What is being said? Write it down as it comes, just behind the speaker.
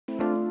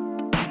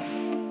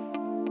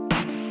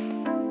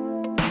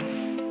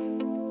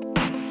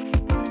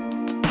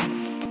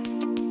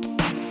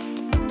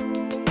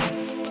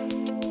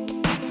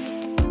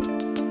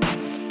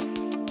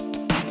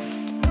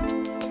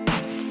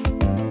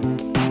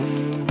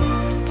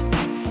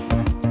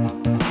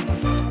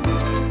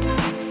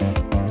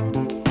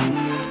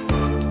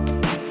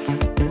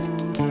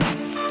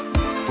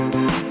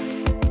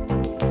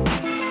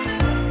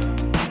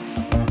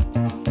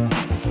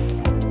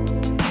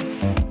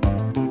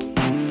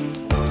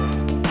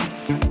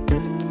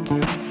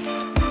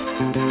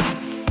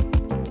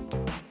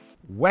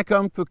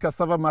Welcome to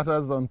Cassava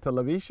Matters on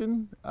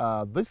television.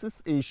 This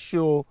is a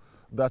show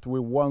that we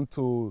want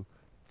to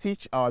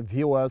teach our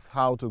viewers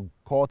how to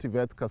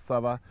cultivate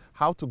cassava,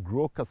 how to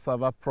grow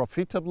cassava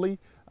profitably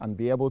and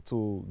be able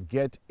to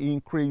get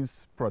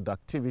increased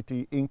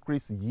productivity,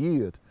 increased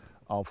yield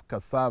of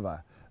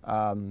cassava.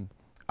 And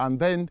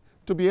then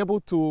to be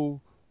able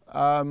to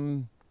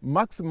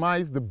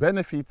maximize the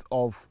benefits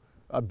of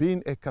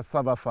being a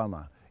cassava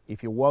farmer.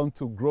 If you want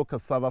to grow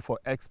cassava for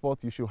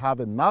export, you should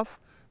have enough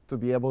to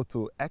be able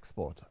to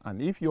export.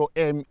 And if your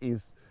aim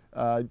is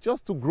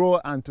just to grow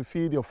and to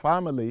feed your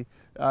family,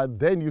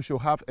 then you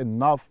should have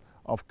enough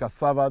of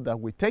cassava that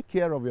will take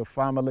care of your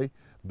family,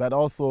 but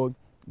also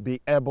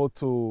be able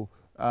to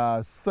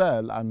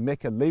sell and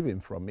make a living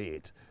from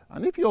it.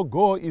 And if your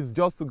goal is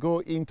just to go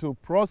into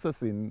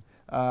processing,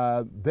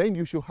 then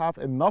you should have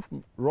enough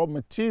raw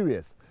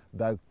materials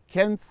that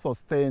can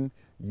sustain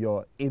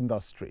your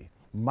industry.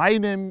 My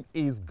name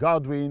is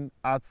Godwin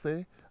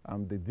Atser.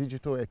 I'm the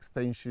Digital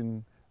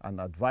Extension and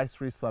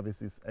Advisory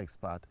Services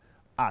Expert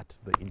at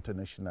the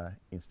International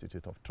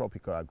Institute of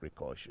Tropical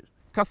Agriculture.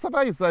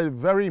 Cassava is a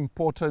very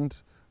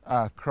important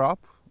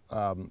crop.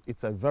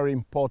 It's a very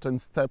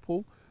important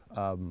staple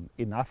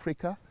in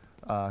Africa,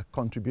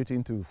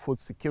 contributing to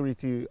food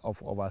security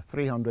of over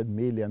 300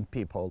 million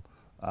people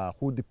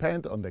who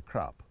depend on the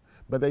crop.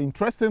 But the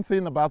interesting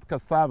thing about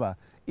cassava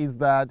is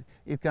that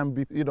it can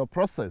be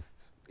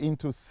processed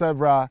into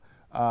several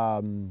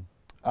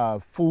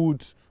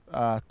food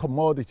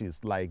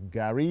commodities like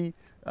gari,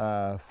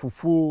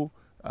 fufu,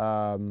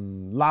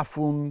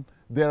 lafun.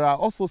 There are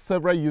also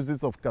several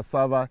uses of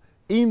cassava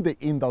in the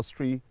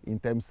industry in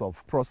terms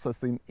of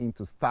processing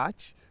into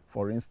starch,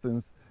 for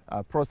instance,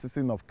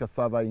 processing of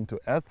cassava into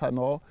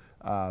ethanol,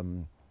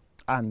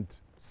 and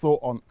so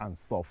on and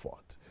so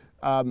forth.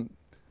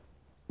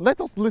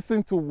 Let us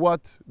listen to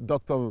what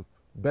Dr.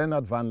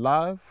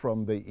 Vanlauwe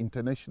from the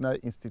International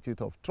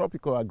Institute of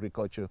Tropical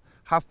Agriculture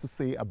has to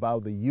say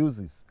about the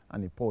uses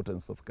and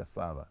importance of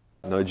cassava.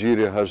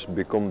 Nigeria has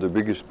become the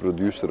biggest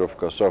producer of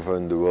cassava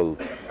in the world.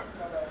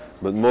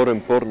 But more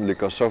importantly,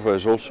 cassava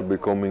is also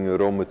becoming a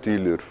raw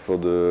material for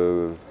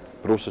the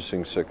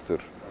processing sector.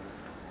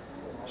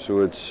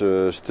 So it's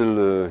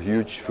still a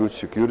huge food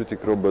security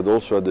crop, but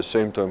also at the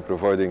same time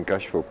providing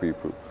cash for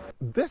people.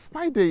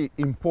 Despite the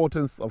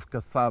importance of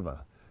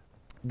cassava,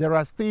 there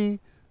are still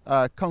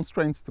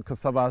constraints to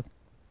cassava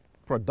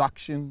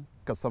production,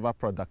 cassava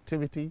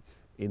productivity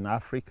in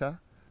Africa.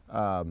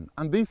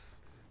 And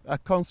these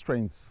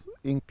constraints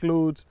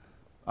include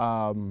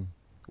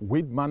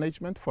weed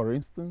management, for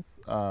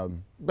instance,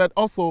 but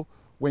also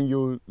when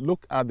you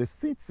look at the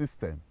seed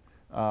system,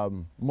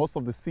 most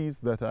of the seeds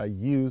that are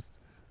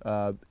used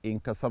in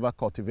cassava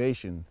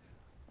cultivation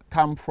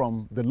come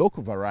from the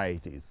local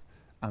varieties,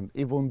 and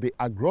even the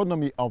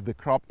agronomy of the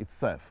crop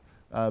itself.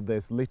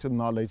 There's little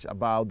knowledge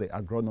about the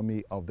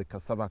agronomy of the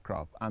cassava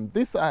crop. And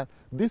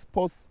this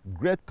poses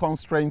great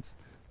constraints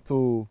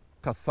to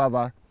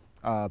cassava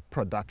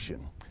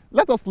production.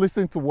 Let us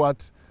listen to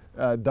what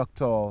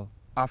Dr.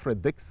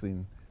 Alfred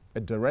Dixon,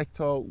 a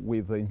director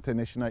with the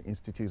International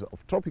Institute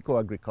of Tropical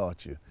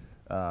Agriculture,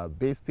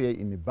 based here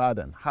in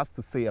Ibadan, has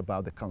to say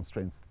about the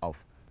constraints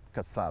of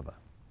cassava.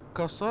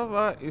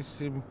 Cassava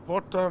is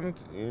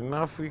important in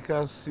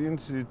Africa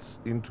since its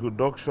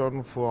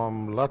introduction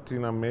from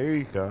Latin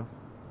America,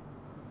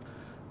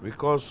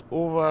 because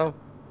over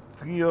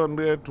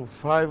 300 to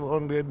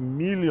 500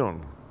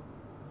 million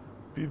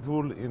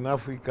people in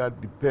Africa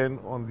depend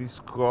on this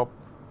crop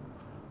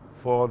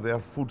for their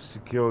food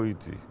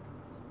security.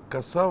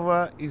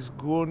 Cassava is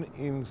grown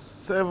in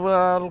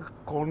several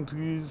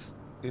countries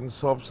in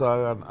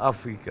sub-Saharan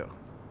Africa.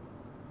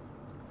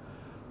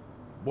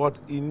 But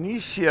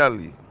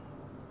initially,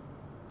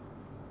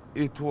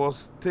 it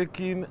was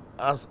taken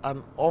as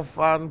an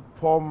orphan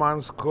poor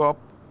man's crop,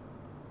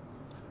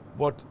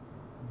 but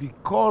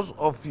because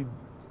of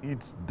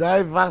its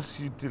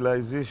diverse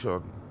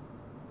utilization,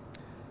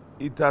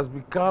 it has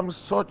become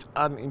such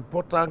an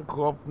important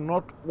crop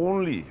not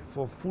only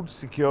for food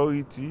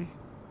security,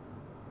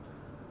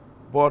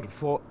 but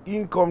for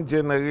income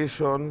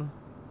generation,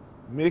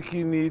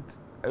 making it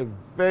a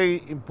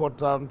very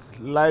important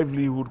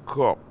livelihood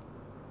crop.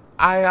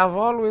 I have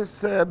always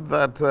said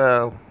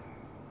that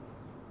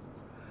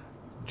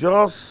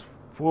just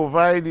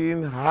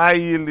providing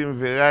high-yielding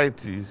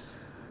varieties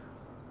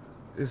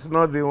is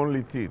not the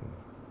only thing.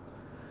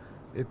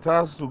 It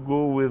has to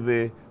go with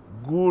the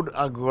good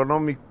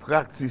agronomic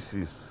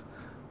practices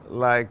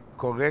like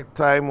correct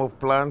time of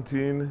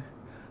planting,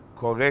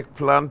 correct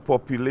plant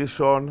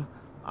population,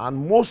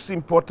 and most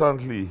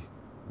importantly,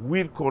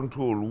 weed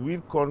control.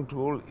 Weed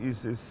control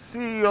is a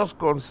serious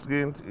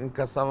constraint in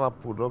cassava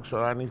production,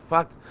 and in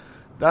fact,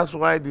 that's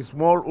why the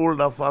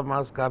smallholder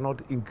farmers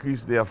cannot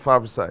increase their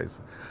farm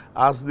size.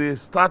 As they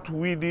start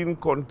weeding,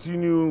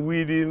 continue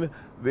weeding,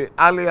 the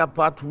earlier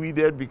part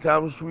weeded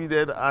becomes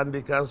weeded, and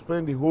they can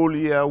spend the whole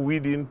year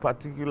weeding,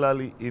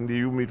 particularly in the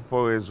humid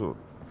forest zone.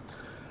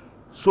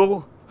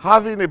 So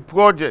having a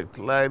project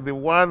like the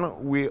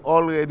one we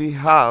already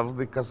have,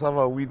 the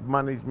cassava weed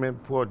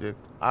management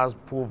project, has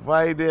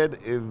provided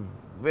a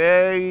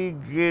very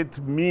great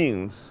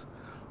means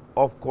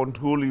of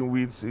controlling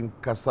weeds in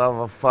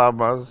cassava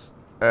farmers'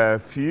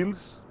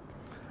 fields.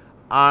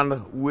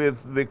 And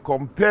with the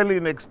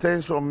compelling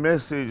extension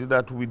message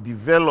that we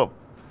developed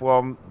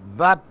from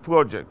that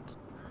project,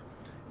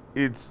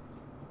 it's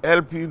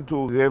helping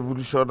to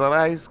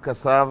revolutionize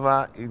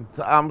cassava in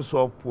terms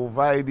of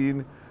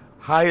providing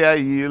higher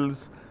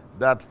yields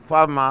that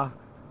farmer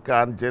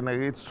can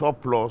generate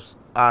surplus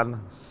and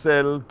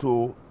sell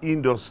to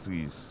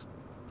industries.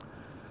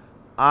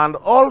 And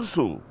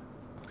also,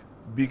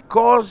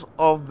 because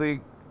of the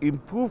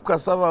improved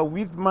cassava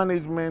weed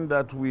management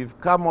that we've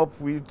come up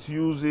with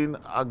using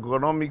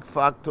agronomic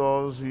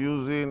factors,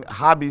 using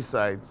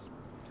herbicides,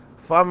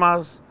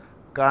 farmers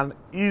can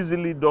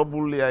easily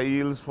double their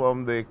yields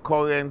from the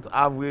current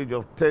average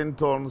of 10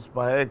 tons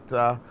per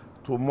hectare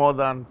to more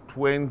than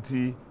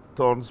 20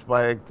 tons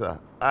per hectare.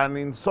 And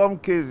in some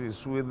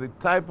cases, with the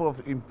type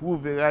of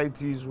improved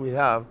varieties we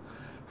have,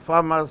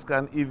 farmers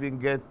can even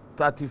get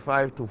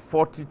 35 to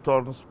 40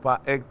 tons per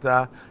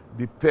hectare,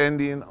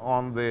 depending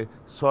on the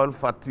soil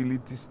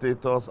fertility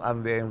status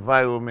and the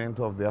environment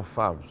of their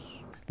farms.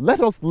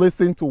 Let us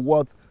listen to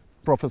what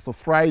Professor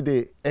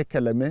Friday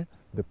Ekeleme,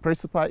 the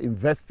principal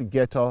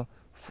investigator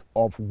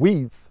of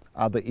weeds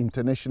at the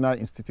International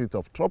Institute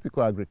of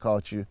Tropical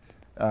Agriculture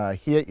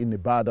here in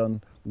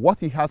Ibadan, what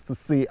he has to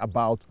say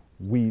about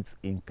weeds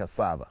in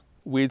cassava.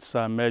 Weeds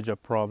are a major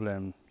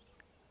problem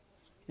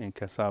in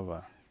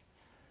cassava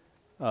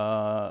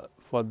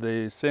for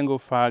the single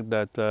fact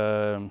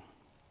that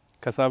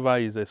cassava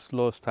is a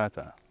slow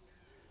starter.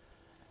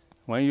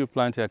 When you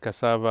plant your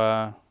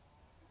cassava,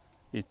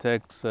 it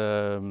takes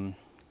a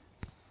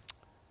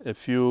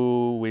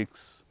few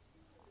weeks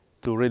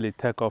to really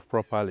take off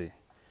properly.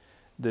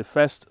 The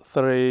first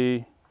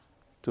 3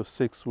 to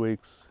 6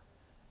 weeks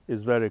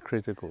is very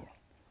critical.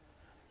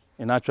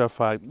 In actual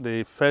fact,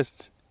 the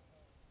first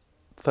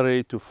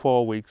 3 to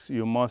 4 weeks,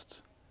 you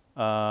must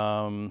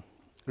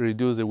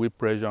reduce the weed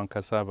pressure on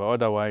cassava,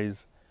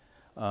 otherwise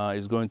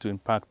it's going to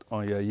impact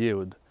on your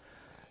yield.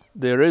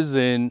 The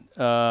reason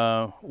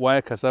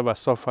why cassava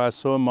suffers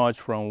so much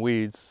from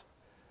weeds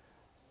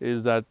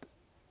is that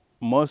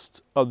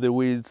most of the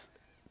weeds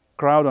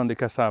crowd on the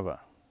cassava,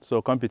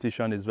 so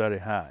competition is very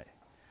high.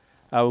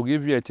 I will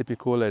give you a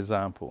typical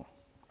example.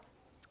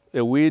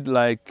 A weed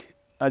like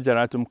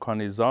Ageratum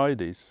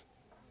cornizoides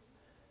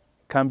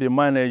can be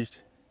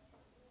managed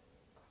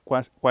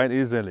quite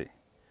easily,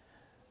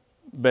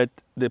 but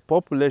the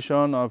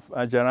population of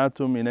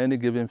Ageratum in any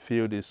given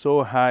field is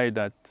so high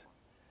that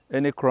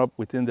any crop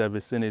within their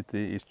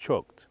vicinity is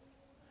choked.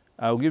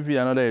 I'll give you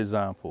another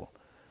example.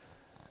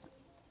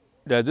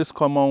 There's this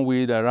common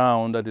weed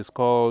around that is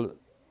called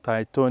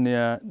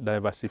Titonia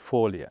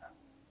diversifolia.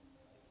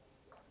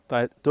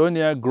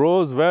 Titonia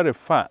grows very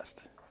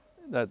fast,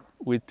 that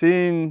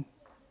within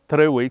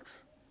 3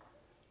 weeks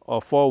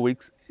or 4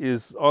 weeks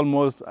is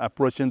almost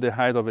approaching the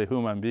height of a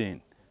human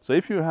being. So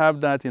if you have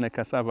that in a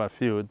cassava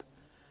field,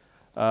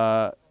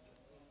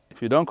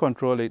 if you don't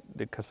control it,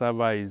 the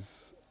cassava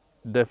is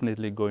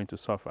definitely going to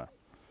suffer.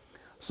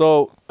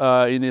 So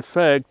in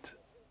effect,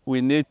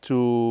 we need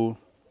to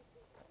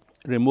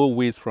remove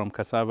weeds from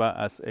cassava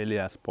as early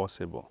as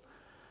possible,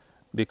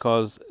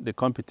 because the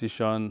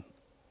competition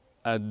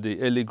at the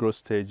early growth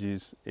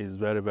stages is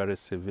very, very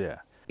severe.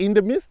 In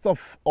the midst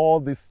of all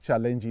these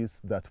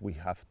challenges that we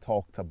have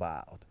talked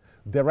about,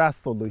 there are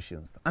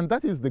solutions, and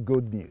that is the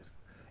good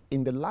news.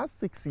 In the last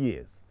 6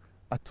 years,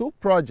 2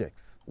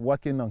 projects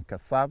working on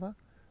cassava,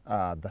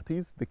 that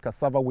is the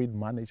Cassava Weed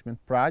Management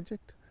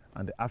Project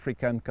and the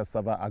African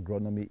Cassava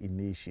Agronomy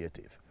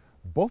Initiative.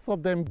 Both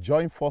of them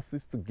joined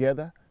forces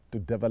together to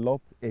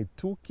develop a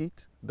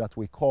toolkit that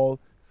we call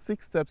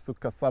 6 Steps to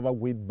Cassava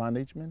Weed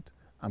Management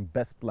and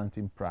Best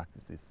Planting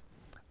Practices.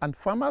 And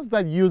farmers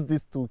that use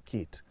this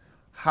toolkit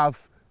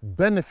have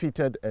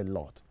benefited a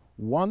lot.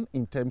 One,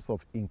 in terms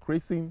of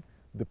increasing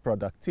the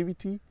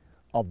productivity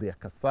of their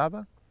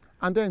cassava,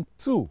 and then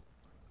 2,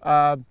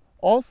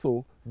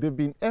 also they've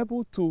been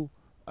able to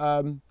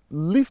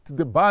lift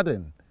the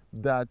burden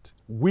that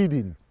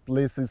weeding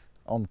places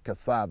on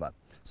cassava.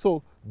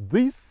 So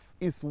this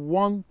is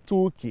one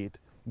toolkit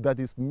that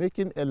is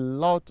making a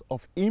lot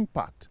of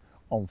impact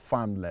on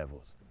farm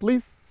levels.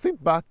 Please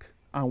sit back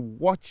and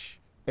watch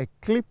a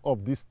clip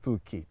of this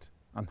toolkit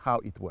and how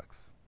it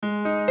works.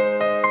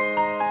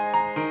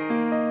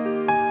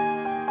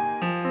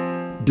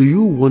 Do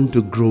you want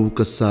to grow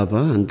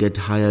cassava and get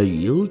higher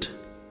yield?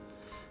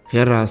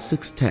 Here are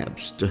 6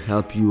 steps to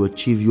help you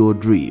achieve your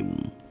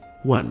dream.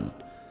 1.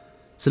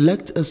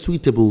 Select a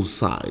suitable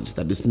site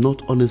that is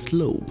not on a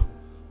slope,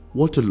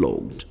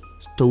 waterlogged,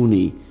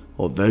 stony,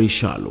 or very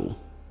shallow.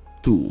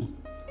 2.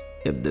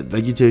 If the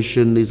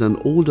vegetation is an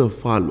older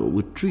fallow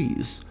with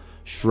trees,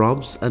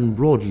 shrubs and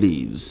broad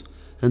leaves,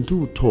 and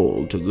too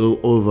tall to go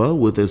over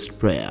with a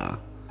sprayer,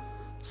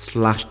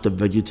 slash the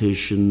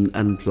vegetation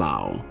and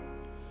plow.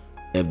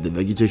 If the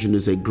vegetation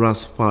is a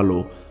grass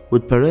fallow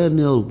with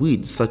perennial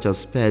weeds such as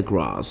spear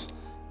grass,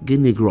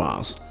 guinea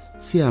grass,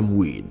 siam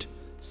weed,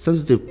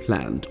 sensitive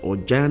plant or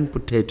giant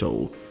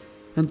potato,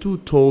 and too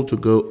tall to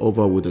go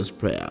over with a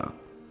sprayer.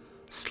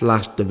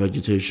 Slash the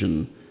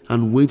vegetation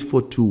and wait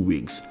for 2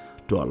 weeks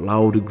to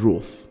allow the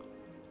growth.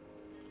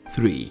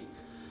 3.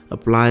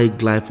 Apply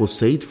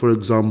glyphosate, for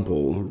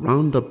example,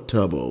 Roundup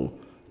Turbo,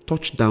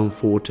 Touchdown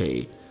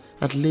Forte,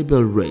 at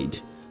label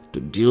rate to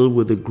deal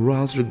with the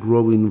grass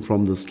regrowing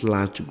from the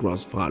slashed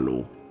grass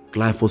fallow.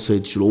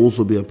 Glyphosate should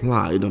also be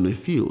applied on a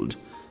field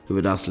if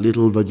it has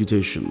little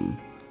vegetation,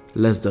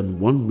 less than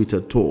 1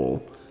 meter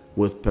tall,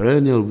 with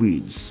perennial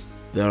weeds.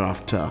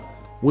 Thereafter,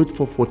 wait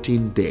for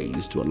 14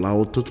 days to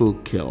allow total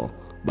kill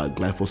by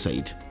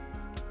glyphosate.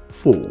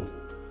 4.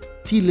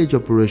 Tillage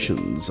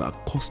operations are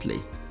costly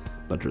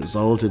but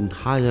result in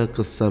higher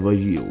cassava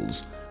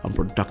yields on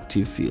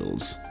productive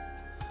fields.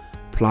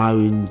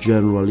 Plowing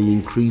generally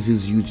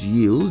increases youth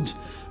yield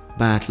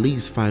by at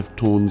least 5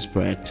 tons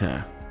per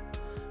hectare.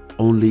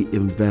 Only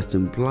invest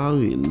in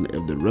plowing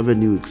if the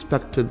revenue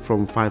expected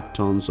from 5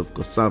 tons of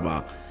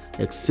cassava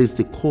exceeds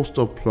the cost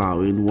of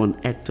plowing 1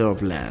 hectare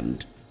of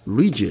land.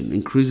 Ridging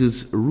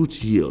increases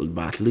root yield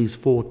by at least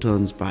 4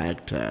 tons per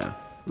hectare.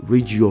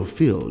 Ridge your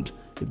field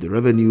if the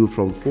revenue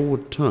from 4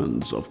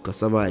 tons of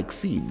cassava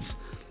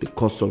exceeds the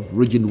cost of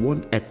ridging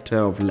 1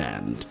 hectare of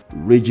land.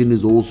 Ridging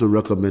is also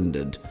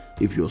recommended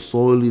if your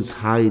soil is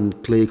high in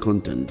clay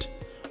content,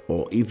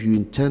 or if you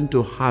intend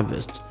to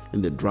harvest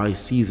in the dry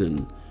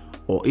season,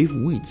 or if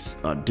weeds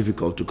are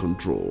difficult to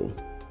control.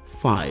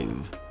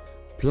 5.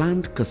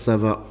 Plant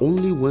cassava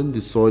only when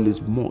the soil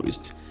is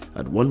moist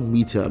at 1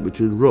 meter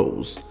between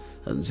rows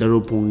and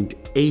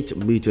 0.8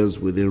 meters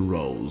within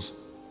rows.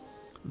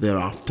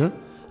 Thereafter,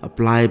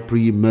 apply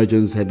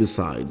pre-emergence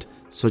herbicide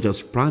such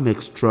as Prime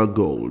Extra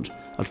Gold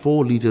at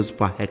 4 liters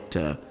per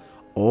hectare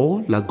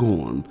or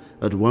Lagon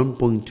at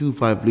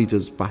 1.25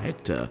 liters per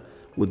hectare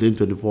within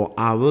 24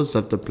 hours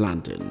after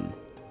planting.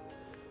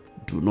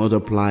 Do not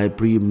apply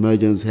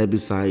pre-emergence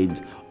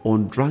herbicide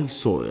on dry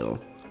soil.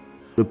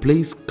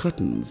 Replace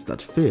cuttings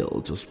that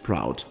fail to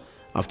sprout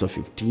after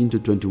 15 to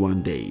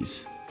 21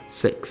 days.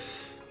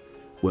 6.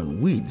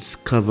 When weeds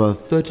cover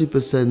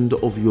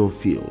 30% of your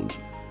field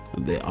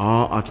and they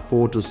are at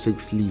 4 to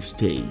 6 leaf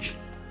stage,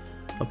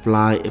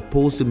 apply a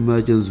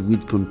post-emergence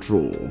weed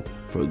control,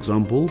 for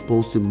example,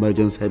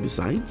 post-emergence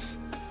herbicides,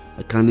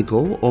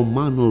 mechanical or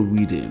manual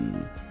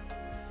weeding.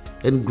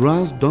 In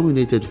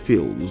grass-dominated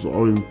fields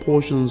or in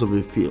portions of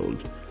a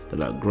field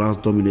that are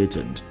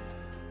grass-dominated,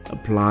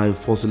 apply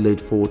Fossilate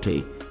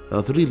Forte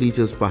 3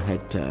 liters per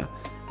hectare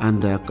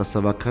under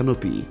cassava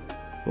canopy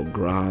for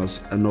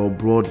grass and or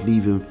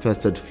broadleaf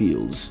infested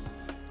fields.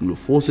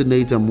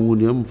 Glufosinate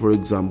ammonium, for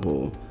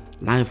example,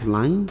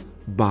 Lifeline,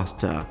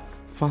 Basta,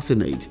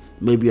 Fascinate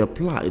may be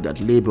applied at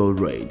label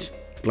rate.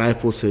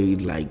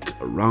 Glyphosate like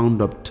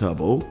Roundup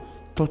Turbo,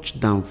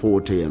 Touchdown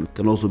Forte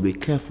can also be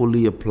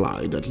carefully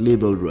applied at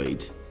label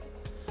rate.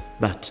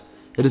 But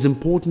it is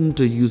important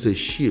to use a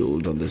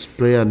shield on the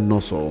sprayer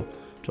nozzle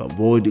to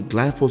avoid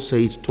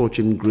glyphosate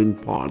touching green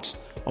parts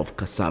of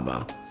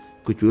cassava,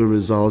 which will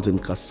result in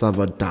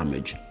cassava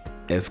damage.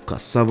 If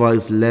cassava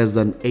is less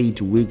than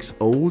 8 weeks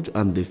old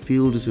and the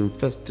field is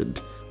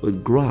infested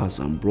with grass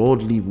and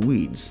broadleaf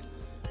weeds,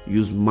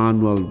 use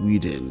manual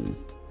weeding.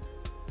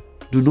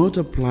 Do not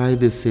apply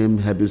the same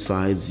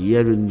herbicides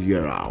year in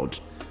year out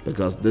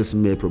because this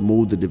may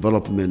promote the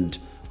development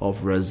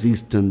of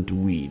resistant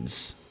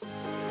weeds.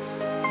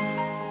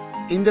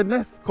 In the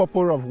next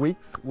couple of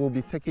weeks, we'll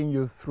be taking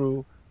you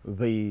through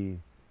the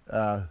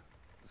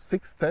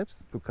 6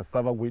 steps to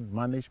cassava weed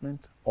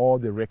management, all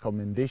the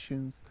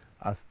recommendations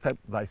step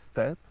by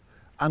step,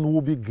 and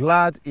we'll be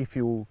glad if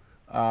you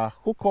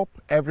hook up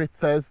every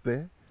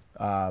Thursday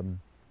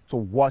to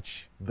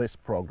watch this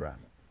program.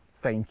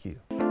 Thank you.